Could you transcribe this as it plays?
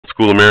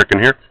Cool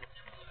American here.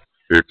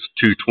 It's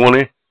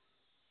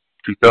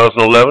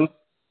 2/20/2011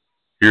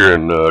 here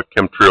in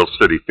Chemtrail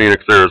City,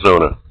 Phoenix,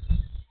 Arizona.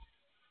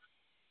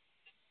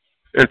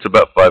 It's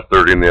about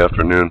 5:30 in the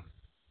afternoon.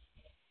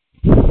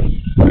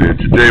 And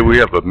today we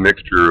have a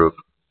mixture of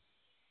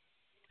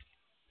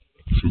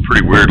some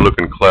pretty weird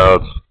looking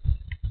clouds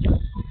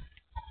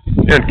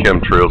and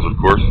chemtrails, of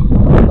course.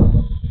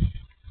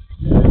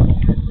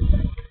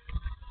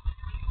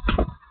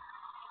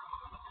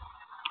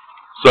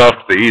 So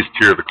off to the east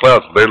here, the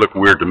clouds, they look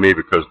weird to me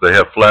because they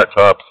have flat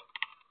tops.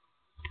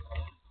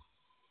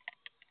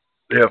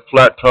 They have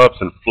flat tops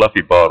and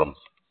fluffy bottoms,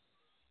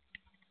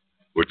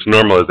 which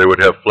normally they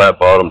would have flat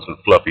bottoms and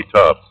fluffy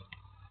tops.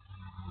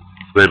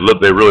 They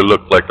really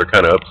look like they're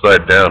kind of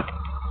upside down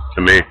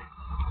to me.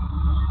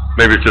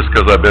 Maybe it's just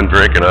because I've been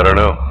drinking, I don't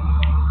know.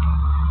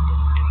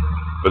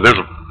 But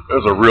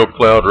there's a real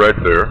cloud right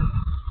there.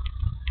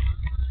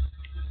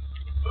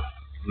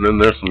 And then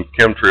there's some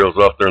chemtrails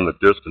off there in the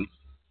distance.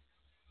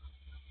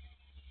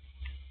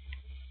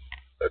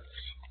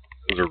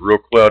 There's a real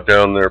cloud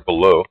down there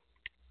below.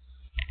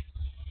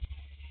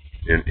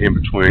 And in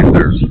between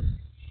there's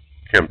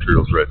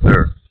chemtrails right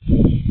there.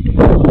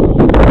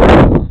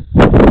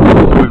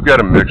 So we've got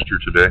a mixture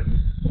today.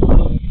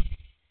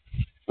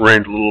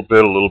 Rained a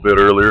little bit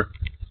earlier.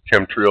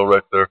 Chemtrail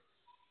right there.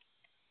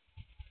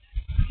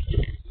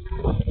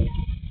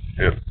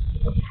 Yeah.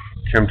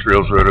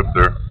 Chemtrails right up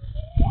there.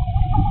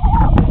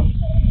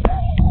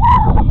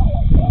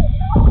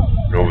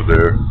 And over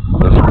there,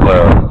 there's a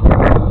cloud.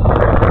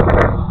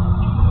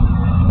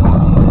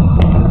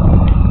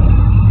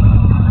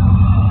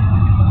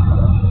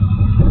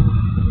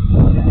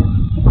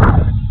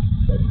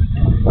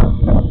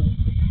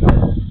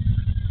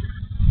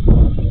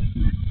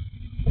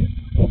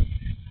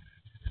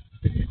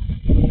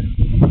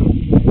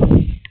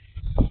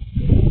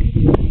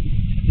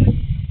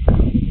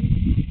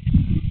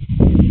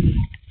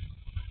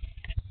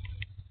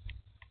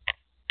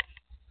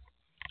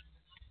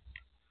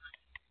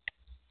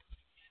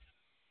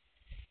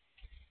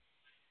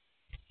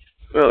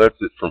 Well,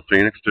 that's it from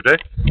Phoenix today.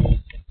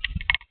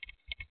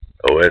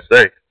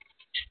 OSA.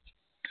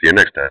 See you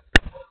next time.